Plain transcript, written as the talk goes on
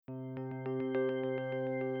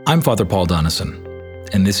I'm Father Paul Donison,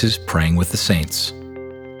 and this is Praying with the Saints.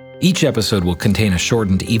 Each episode will contain a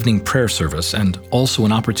shortened evening prayer service and also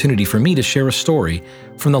an opportunity for me to share a story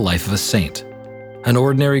from the life of a saint, an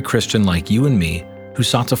ordinary Christian like you and me who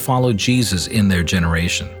sought to follow Jesus in their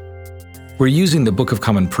generation. We're using the Book of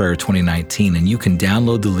Common Prayer 2019, and you can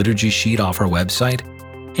download the liturgy sheet off our website.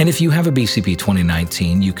 And if you have a BCP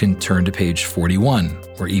 2019, you can turn to page 41,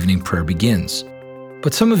 where evening prayer begins.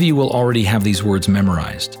 But some of you will already have these words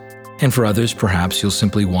memorized, and for others, perhaps you'll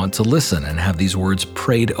simply want to listen and have these words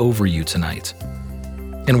prayed over you tonight.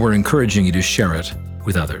 And we're encouraging you to share it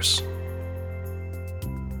with others.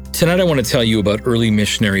 Tonight I want to tell you about early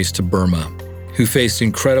missionaries to Burma who faced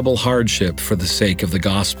incredible hardship for the sake of the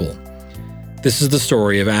gospel. This is the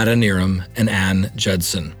story of Adoniram and Anne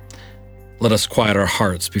Judson. Let us quiet our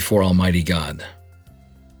hearts before Almighty God.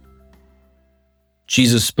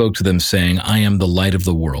 Jesus spoke to them, saying, I am the light of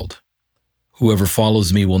the world. Whoever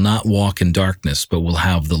follows me will not walk in darkness, but will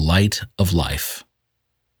have the light of life.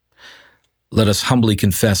 Let us humbly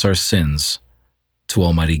confess our sins to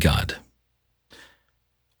Almighty God.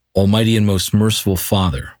 Almighty and most merciful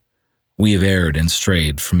Father, we have erred and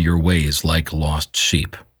strayed from your ways like lost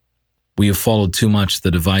sheep. We have followed too much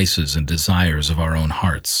the devices and desires of our own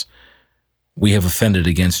hearts. We have offended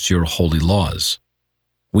against your holy laws.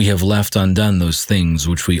 We have left undone those things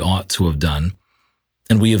which we ought to have done,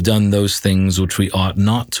 and we have done those things which we ought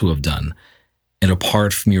not to have done, and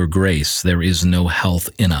apart from your grace there is no health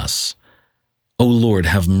in us. O Lord,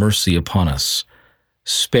 have mercy upon us.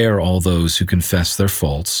 Spare all those who confess their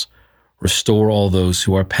faults. Restore all those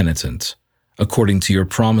who are penitent, according to your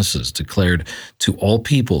promises declared to all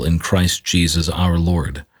people in Christ Jesus our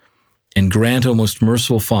Lord. And grant, O most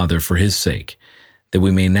merciful Father, for his sake, that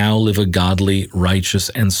we may now live a godly, righteous,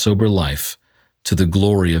 and sober life to the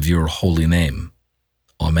glory of your holy name.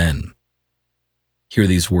 Amen. Hear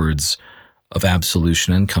these words of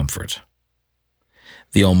absolution and comfort.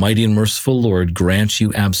 The Almighty and merciful Lord grant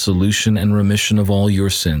you absolution and remission of all your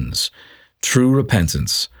sins, true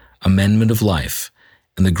repentance, amendment of life,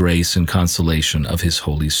 and the grace and consolation of his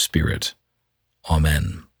Holy Spirit.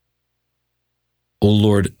 Amen. O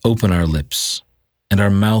Lord, open our lips, and our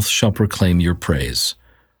mouth shall proclaim your praise.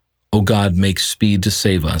 O God, make speed to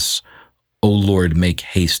save us. O Lord, make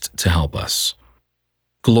haste to help us.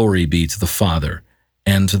 Glory be to the Father,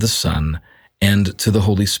 and to the Son, and to the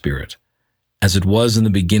Holy Spirit, as it was in the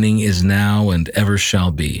beginning, is now, and ever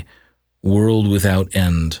shall be, world without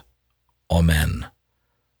end. Amen.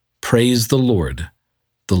 Praise the Lord.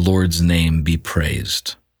 The Lord's name be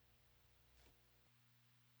praised.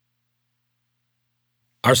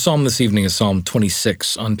 Our psalm this evening is Psalm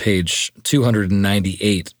 26 on page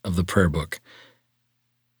 298 of the prayer book.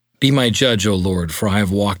 Be my judge, O Lord, for I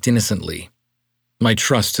have walked innocently. My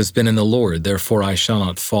trust has been in the Lord, therefore I shall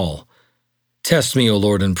not fall. Test me, O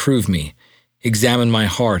Lord, and prove me. Examine my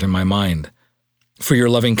heart and my mind. For your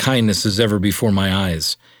loving kindness is ever before my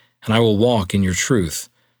eyes, and I will walk in your truth.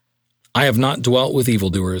 I have not dwelt with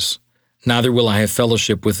evildoers, neither will I have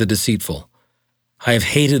fellowship with the deceitful. I have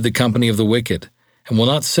hated the company of the wicked, and will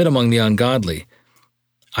not sit among the ungodly.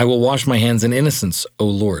 I will wash my hands in innocence, O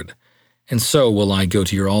Lord, and so will I go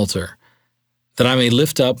to your altar, that I may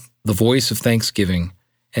lift up the voice of thanksgiving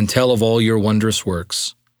and tell of all your wondrous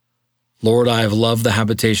works. Lord, I have loved the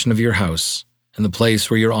habitation of your house, and the place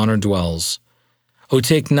where your honor dwells. O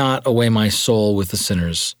take not away my soul with the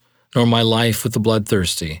sinners, nor my life with the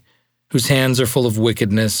bloodthirsty, whose hands are full of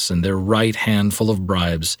wickedness, and their right hand full of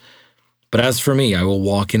bribes. But as for me, I will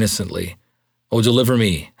walk innocently. O deliver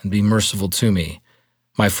me, and be merciful to me.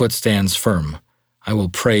 My foot stands firm. I will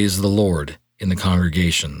praise the Lord in the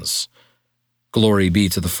congregations. Glory be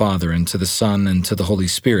to the Father, and to the Son, and to the Holy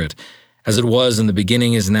Spirit, as it was in the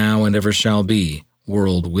beginning, is now, and ever shall be,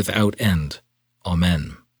 world without end.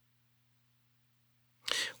 Amen.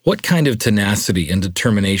 What kind of tenacity and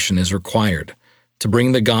determination is required to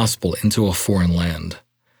bring the gospel into a foreign land?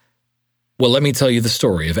 Well, let me tell you the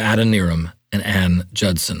story of Adoniram and Anne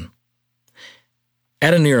Judson.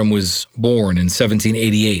 Adoniram was born in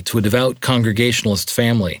 1788 to a devout Congregationalist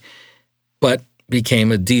family, but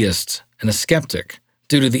became a deist and a skeptic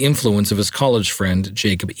due to the influence of his college friend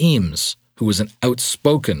Jacob Eames, who was an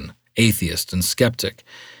outspoken atheist and skeptic.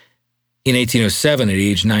 In 1807, at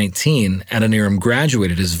age 19, Adoniram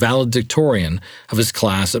graduated as valedictorian of his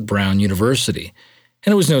class at Brown University,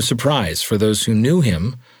 and it was no surprise, for those who knew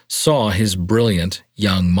him saw his brilliant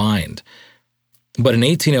young mind. But in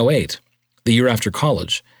 1808, the year after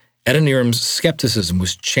college, Adoniram's skepticism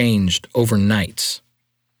was changed overnight.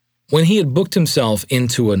 When he had booked himself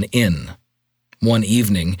into an inn, one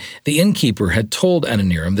evening, the innkeeper had told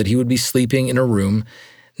Adoniram that he would be sleeping in a room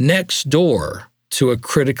next door to a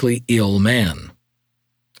critically ill man.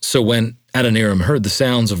 So when Adoniram heard the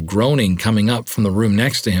sounds of groaning coming up from the room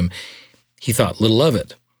next to him, he thought little of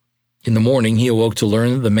it. In the morning, he awoke to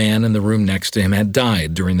learn that the man in the room next to him had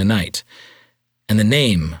died during the night, and the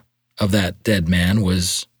name of that dead man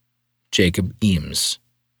was Jacob Eames.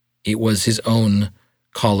 It was his own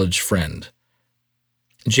college friend.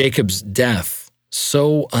 Jacob's death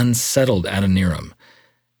so unsettled Adoniram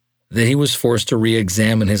that he was forced to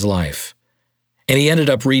re-examine his life, and he ended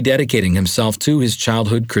up rededicating himself to his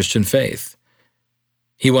childhood Christian faith.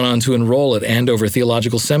 He went on to enroll at Andover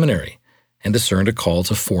Theological Seminary and discerned a call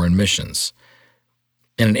to foreign missions.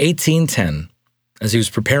 And in 1810, as he was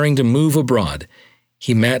preparing to move abroad,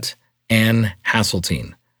 he met Anne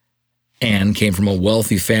Hasseltine. Anne came from a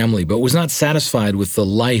wealthy family, but was not satisfied with the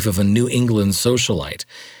life of a New England socialite.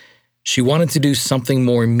 She wanted to do something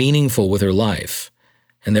more meaningful with her life,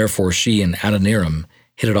 and therefore she and Adoniram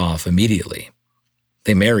hit it off immediately.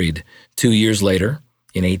 They married 2 years later,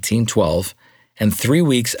 in 1812, and 3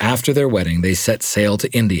 weeks after their wedding, they set sail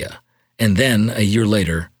to India, and then, a year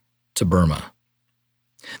later, to Burma.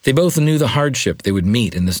 They both knew the hardship they would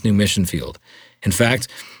meet in this new mission field. In fact,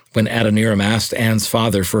 when Adoniram asked Anne's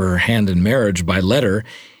father for her hand in marriage by letter,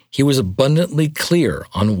 he was abundantly clear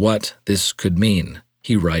on what this could mean.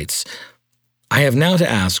 He writes, "I have now to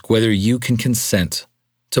ask whether you can consent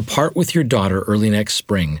to part with your daughter early next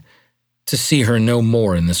spring, to see her no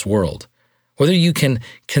more in this world, whether you can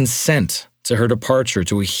consent to her departure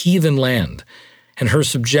to a heathen land and her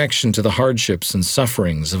subjection to the hardships and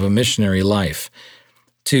sufferings of a missionary life,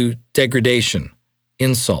 to degradation,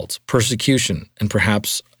 insult, persecution, and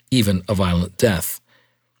perhaps even a violent death.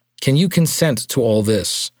 Can you consent to all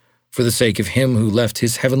this for the sake of him who left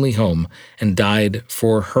his heavenly home and died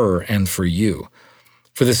for her and for you,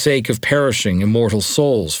 for the sake of perishing immortal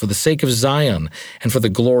souls, for the sake of Zion, and for the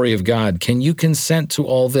glory of God? Can you consent to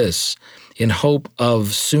all this in hope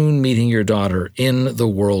of soon meeting your daughter in the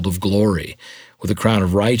world of glory, with a crown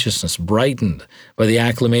of righteousness brightened by the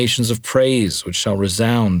acclamations of praise which shall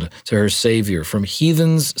resound to her Savior, from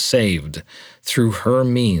heathens saved through her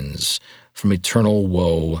means, from eternal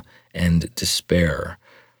woe and despair?"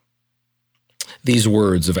 These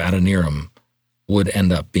words of Adoniram would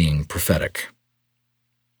end up being prophetic.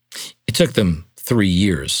 It took them 3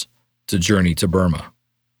 years to journey to Burma,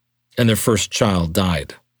 and their first child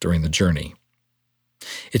died during the journey.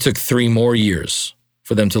 It took 3 more years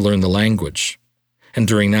for them to learn the language, and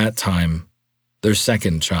during that time, their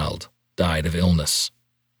second child died of illness.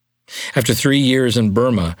 After 3 years in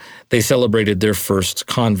Burma, they celebrated their first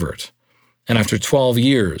convert, and after 12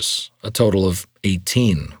 years, a total of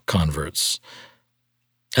 18 converts.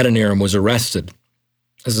 Adoniram was arrested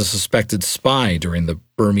as a suspected spy during the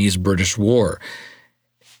Burmese-British War,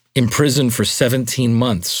 imprisoned for 17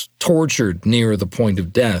 months, tortured near the point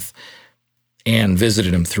of death. Anne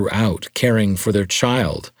visited him throughout, caring for their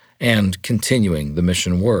child and continuing the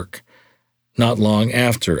mission work. Not long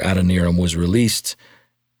after Adoniram was released,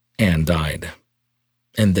 Anne died,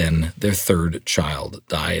 and then their third child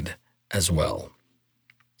died as well.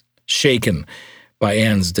 Shaken by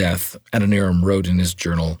Anne's death, Adoniram wrote in his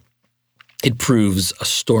journal, "It proves a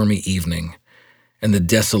stormy evening, and the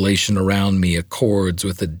desolation around me accords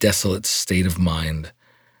with a desolate state of mind,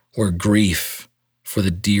 where grief for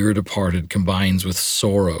the dear departed combines with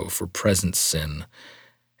sorrow for present sin,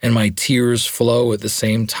 and my tears flow at the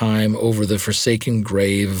same time over the forsaken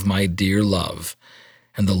grave of my dear love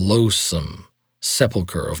and the loathsome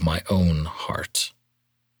sepulchre of my own heart."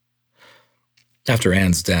 After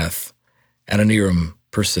Anne's death, Adoniram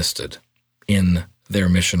persisted in their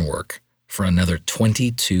mission work for another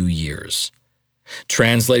 22 years,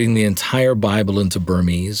 translating the entire Bible into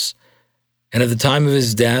Burmese, and at the time of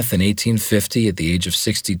his death in 1850, at the age of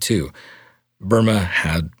 62, Burma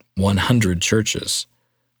had 100 churches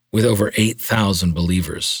with over 8,000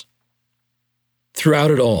 believers.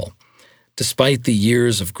 Throughout it all, despite the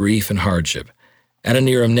years of grief and hardship,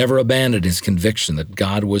 Adoniram never abandoned his conviction that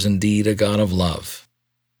God was indeed a God of love.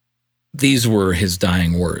 These were his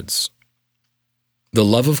dying words: "The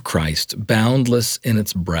love of Christ, boundless in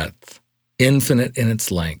its breadth, infinite in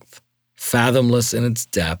its length, fathomless in its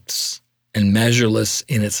depths, and measureless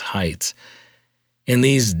in its height. In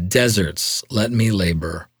these deserts let me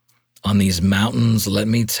labor, on these mountains let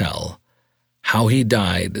me tell, how he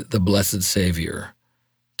died, the blessed Savior,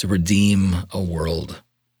 to redeem a world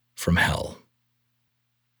from hell."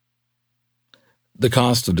 The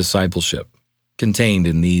cost of discipleship contained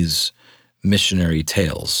in these missionary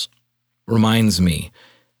tales reminds me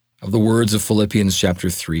of the words of Philippians chapter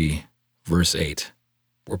 3, verse 8,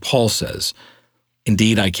 where Paul says,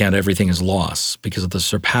 Indeed, I count everything as loss because of the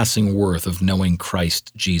surpassing worth of knowing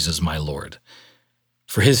Christ Jesus my Lord.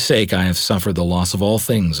 For his sake I have suffered the loss of all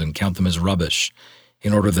things and count them as rubbish,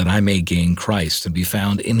 in order that I may gain Christ and be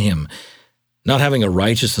found in him, not having a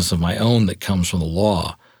righteousness of my own that comes from the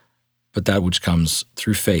law, but that which comes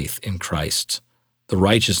through faith in Christ, the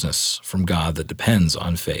righteousness from God that depends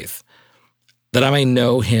on faith, that I may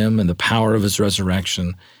know him and the power of his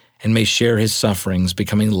resurrection, and may share his sufferings,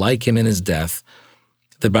 becoming like him in his death,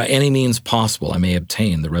 that by any means possible I may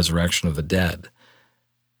obtain the resurrection of the dead.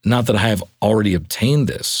 Not that I have already obtained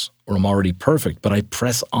this, or am already perfect, but I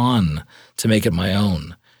press on to make it my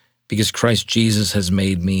own, because Christ Jesus has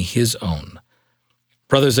made me his own.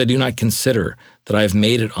 Brothers, I do not consider that I have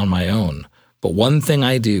made it on my own, but one thing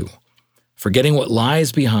I do, forgetting what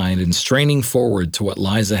lies behind and straining forward to what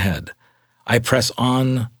lies ahead, I press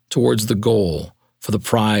on towards the goal for the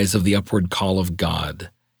prize of the upward call of God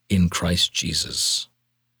in Christ Jesus.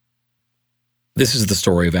 This is the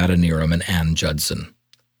story of Adoniram and Ann Judson,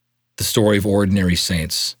 the story of ordinary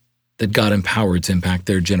saints that God empowered to impact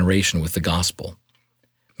their generation with the gospel.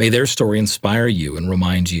 May their story inspire you and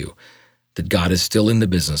remind you that God is still in the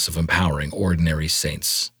business of empowering ordinary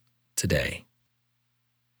saints today.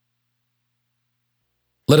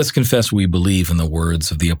 Let us confess we believe in the words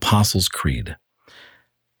of the Apostles' Creed.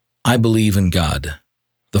 I believe in God,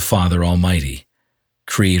 the Father Almighty,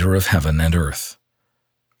 creator of heaven and earth.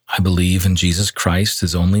 I believe in Jesus Christ,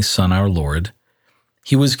 his only Son, our Lord.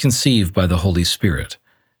 He was conceived by the Holy Spirit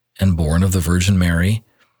and born of the Virgin Mary.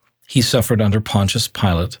 He suffered under Pontius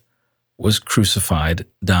Pilate, was crucified,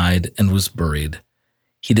 died, and was buried.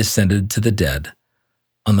 He descended to the dead.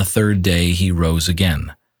 On the third day he rose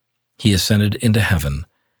again. He ascended into heaven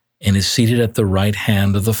and is seated at the right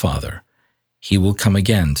hand of the Father. He will come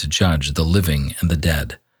again to judge the living and the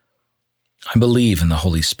dead. I believe in the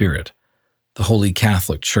Holy Spirit, the Holy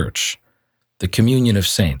Catholic Church, the communion of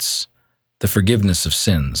saints, the forgiveness of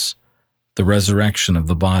sins, the resurrection of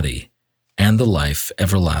the body, and the life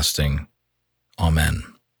everlasting. Amen.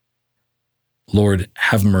 Lord,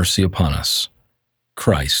 have mercy upon us.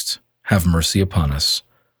 Christ, have mercy upon us.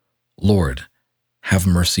 Lord, have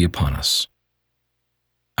mercy upon us.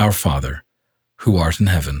 Our Father, who art in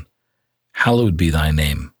heaven, hallowed be thy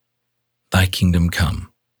name. Thy kingdom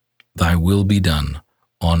come. Thy will be done,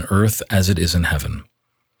 on earth as it is in heaven.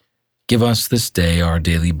 Give us this day our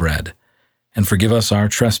daily bread, and forgive us our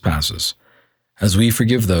trespasses, as we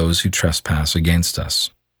forgive those who trespass against us.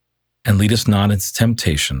 And lead us not into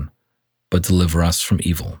temptation, but deliver us from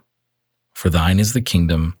evil. For thine is the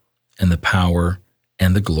kingdom, and the power,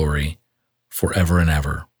 and the glory, forever and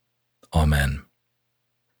ever. Amen.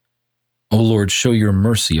 O Lord, show your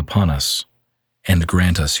mercy upon us, and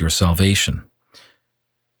grant us your salvation.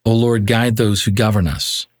 O Lord, guide those who govern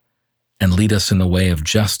us, and lead us in the way of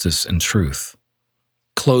justice and truth.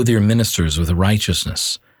 Clothe your ministers with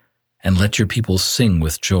righteousness, and let your people sing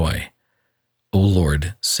with joy. O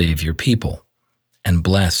Lord, save your people, and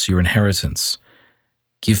bless your inheritance.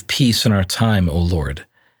 Give peace in our time, O Lord,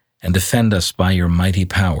 and defend us by your mighty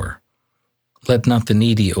power. Let not the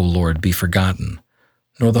needy, O Lord, be forgotten,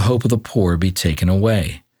 nor the hope of the poor be taken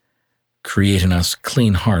away. Create in us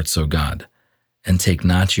clean hearts, O God, and take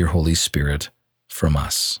not your Holy Spirit from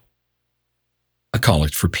us. A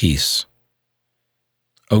Collect for Peace.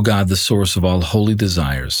 O God, the source of all holy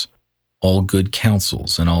desires, all good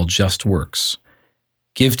counsels, and all just works,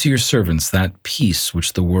 give to your servants that peace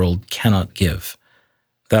which the world cannot give,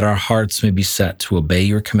 that our hearts may be set to obey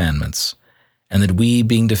your commandments, and that we,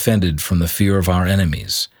 being defended from the fear of our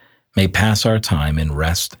enemies, may pass our time in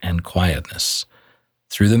rest and quietness,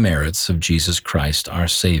 through the merits of Jesus Christ our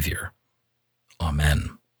Savior.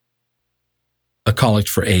 Amen. A Collect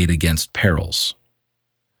for Aid Against Perils.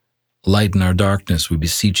 Lighten our darkness, we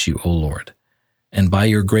beseech you, O Lord, and by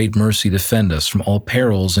your great mercy defend us from all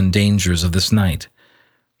perils and dangers of this night,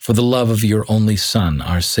 for the love of your only Son,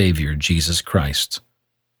 our Savior, Jesus Christ.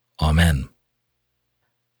 Amen.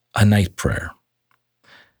 A Night Prayer.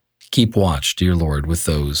 Keep watch, dear Lord, with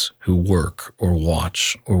those who work or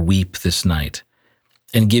watch or weep this night,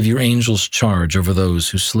 and give your angels charge over those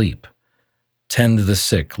who sleep. Tend the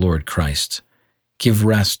sick, Lord Christ. Give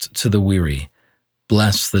rest to the weary.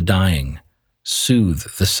 Bless the dying. Soothe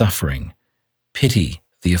the suffering. Pity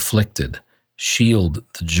the afflicted. Shield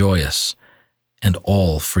the joyous. And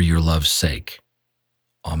all for your love's sake.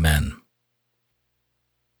 Amen.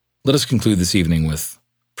 Let us conclude this evening with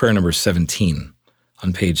prayer number 17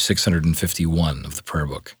 on page 651 of the prayer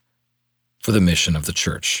book for the mission of the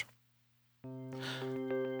Church.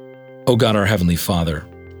 O God, our Heavenly Father,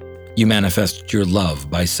 you manifest your love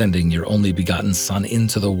by sending your only begotten Son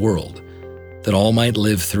into the world, that all might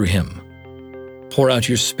live through him. Pour out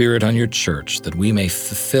your Spirit on your church, that we may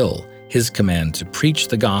fulfill his command to preach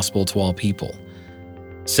the gospel to all people.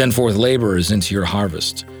 Send forth laborers into your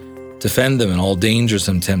harvest. Defend them in all dangers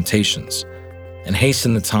and temptations, and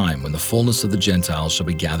hasten the time when the fullness of the Gentiles shall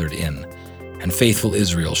be gathered in, and faithful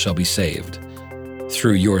Israel shall be saved,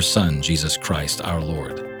 through your Son, Jesus Christ our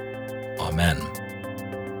Lord. Amen.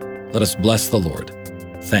 Let us bless the Lord.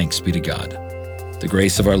 Thanks be to God. The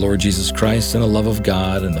grace of our Lord Jesus Christ and the love of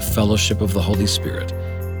God and the fellowship of the Holy Spirit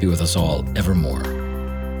be with us all evermore.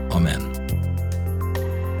 Amen.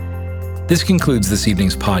 This concludes this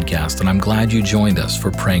evening's podcast, and I'm glad you joined us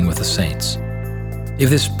for Praying with the Saints. If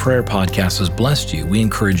this prayer podcast has blessed you, we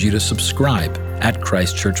encourage you to subscribe at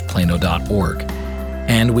christchurchplano.org,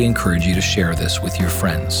 and we encourage you to share this with your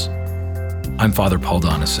friends. I'm Father Paul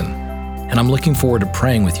Donison, and I'm looking forward to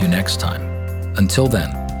praying with you next time. Until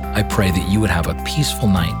then, I pray that you would have a peaceful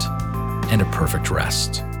night and a perfect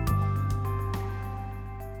rest.